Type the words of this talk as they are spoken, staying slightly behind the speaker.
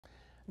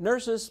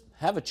Nurses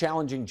have a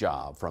challenging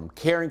job. From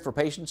caring for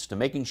patients to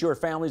making sure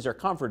families are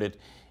comforted,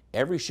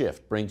 every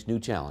shift brings new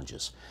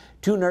challenges.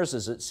 2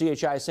 nurses at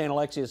CHI St.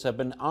 Alexius have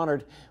been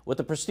honored with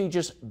the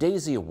prestigious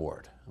Daisy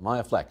Award.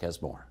 Maya Fleck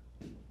has more.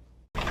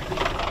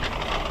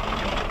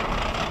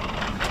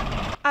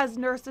 As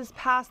nurses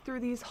pass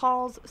through these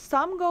halls,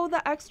 some go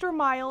the extra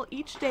mile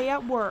each day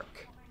at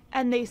work.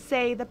 And they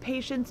say the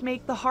patients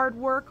make the hard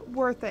work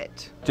worth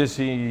it. Just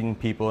seeing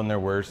people in their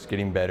worst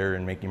getting better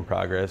and making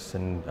progress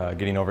and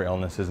getting over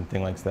illnesses and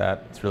things like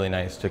that, it's really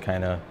nice to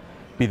kind of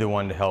be the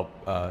one to help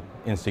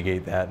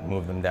instigate that,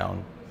 move them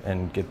down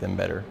and get them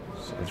better.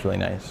 So it's really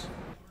nice.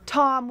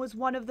 Tom was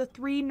one of the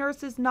 3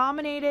 nurses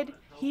nominated.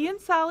 He and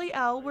Sally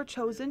L. were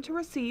chosen to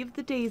receive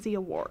the Daisy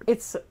Award.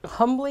 It's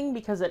humbling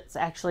because it's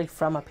actually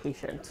from a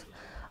patient.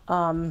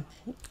 Our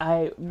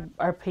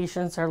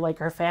patients are like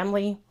our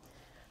family.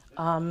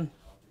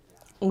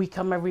 We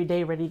come every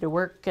day ready to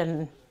work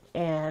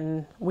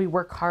and we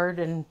work hard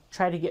and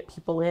try to get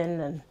people in,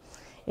 and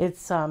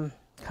it's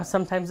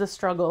sometimes a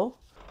struggle.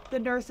 The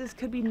nurses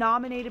could be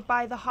nominated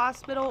by the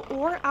hospital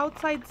or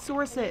outside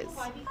sources.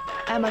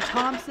 Emma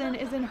Thompson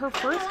is in her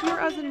first year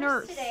as a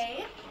nurse.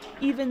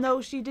 Even though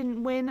she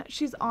didn't win,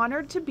 she's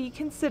honored to be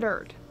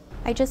considered.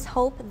 I just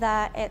hope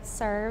that it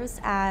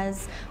serves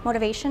as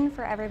motivation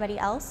for everybody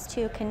else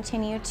to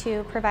continue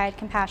to provide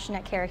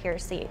compassionate care here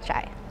at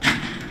CHI.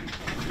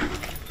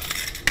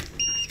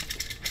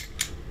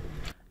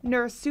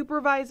 Nurse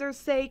supervisors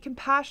say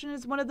compassion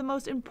is one of the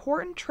most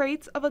important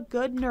traits of a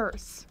good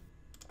nurse.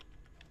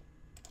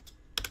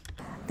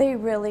 They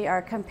really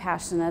are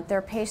compassionate.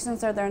 Their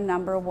patients are their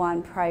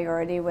 #1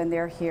 priority when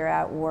they're here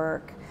at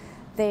work.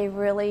 They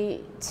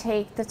really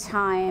take the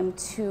time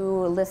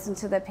to listen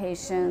to the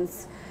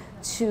patients,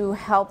 to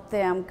help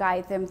them,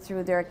 guide them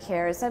through their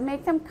cares, and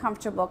make them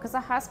comfortable, because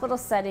a hospital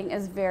setting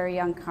is very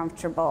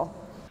uncomfortable.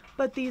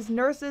 But these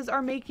nurses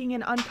are making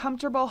an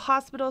uncomfortable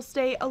hospital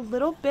stay a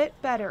little bit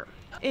better.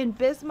 In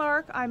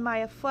Bismarck, I'm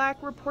Maya Fleck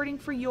reporting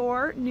for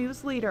your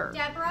News Leader.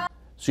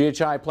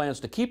 CHI plans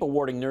to keep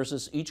awarding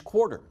nurses each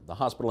quarter. The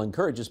hospital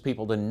encourages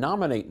people to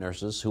nominate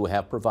nurses who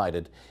have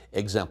provided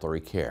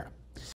exemplary care.